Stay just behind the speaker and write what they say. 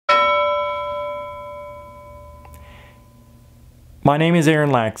My name is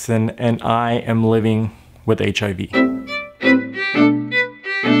Laxton, and I am living with HIV.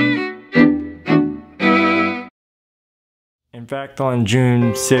 In fact, on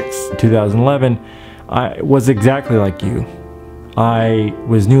June 6, 2011, I was exactly like you. I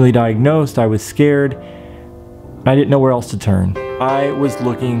was newly diagnosed, I was scared, I didn't know where else to turn. I was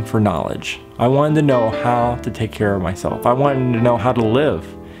looking for knowledge. I wanted to know how to take care of myself. I wanted to know how to live.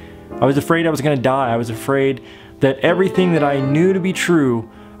 I was afraid I was going to die. I was afraid that everything that I knew to be true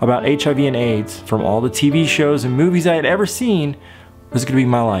about HIV and AIDS from all the TV shows and movies I had ever seen was going to be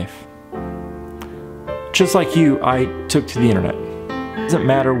my life. Just like you, I took to the internet. It doesn't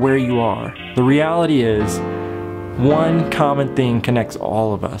matter where you are. The reality is, one common thing connects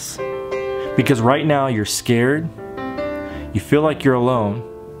all of us. Because right now you're scared, you feel like you're alone,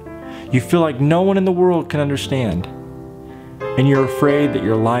 you feel like no one in the world can understand, and you're afraid that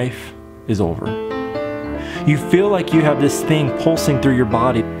your life is over. You feel like you have this thing pulsing through your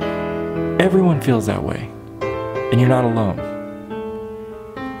body. Everyone feels that way, and you're not alone.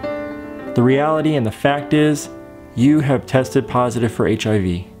 The reality and the fact is, you have tested positive for HIV.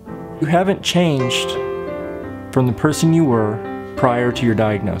 You haven't changed from the person you were prior to your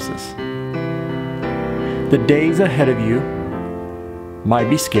diagnosis. The days ahead of you might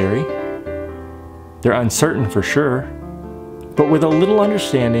be scary. They're uncertain for sure, but with a little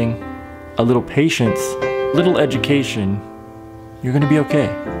understanding, a little patience, little education, you're going to be okay.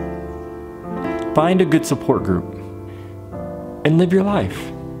 Find a good support group and live your life.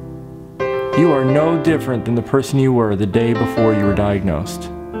 You are no different than the person you were the day before you were diagnosed.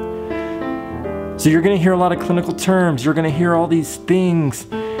 So you're going to hear a lot of clinical terms, you're going to hear all these things.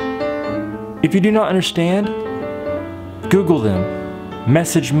 If you do not understand, Google them,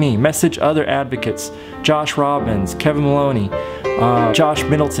 message me, message other advocates, Josh Robbins, Kevin Maloney, Josh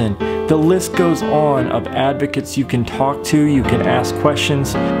Middleton. The list goes on of advocates you can talk to, you can ask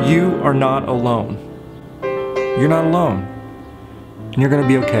questions. You are not alone. You're not alone, and you're going to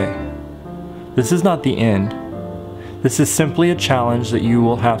be okay. This is not the end. This is simply a challenge that you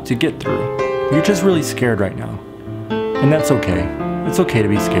will have to get through. You're just really scared right now, and that's okay. It's okay to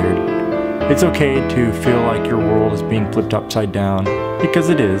be scared. It's okay to feel like your world is being flipped upside down, because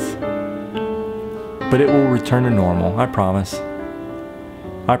it is. But it will return to normal, I promise.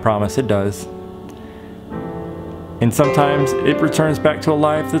 I promise it does. And sometimes it returns back to a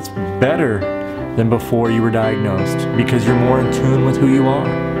life that's better than before you were diagnosed, because you're more in tune with who you are.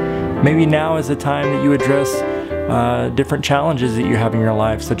 Maybe now is the time that you address different challenges that you have in your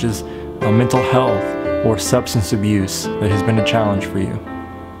life, such as mental health or substance abuse that has been a challenge for you.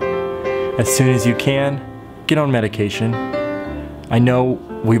 As soon as you can, get on medication. I know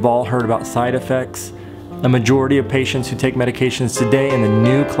we've all heard about side effects. A majority of patients who take medications today in the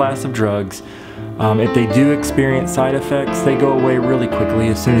new class of drugs, if they do experience side effects, they go away really quickly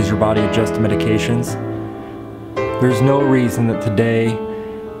as soon as your body adjusts to medications. There's no reason that today,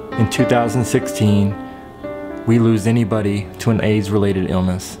 in 2016, we lose anybody to an AIDS-related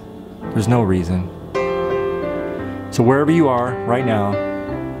illness. There's no reason. So wherever you are right now,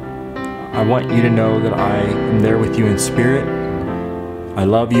 I want you to know that I am there with you in spirit. I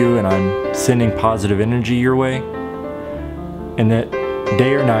love you, and I'm sending positive energy your way. And that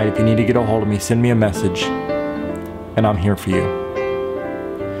day or night, if you need to get a hold of me, send me a message, and I'm here for you.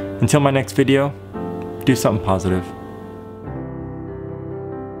 Until my next video, do something positive.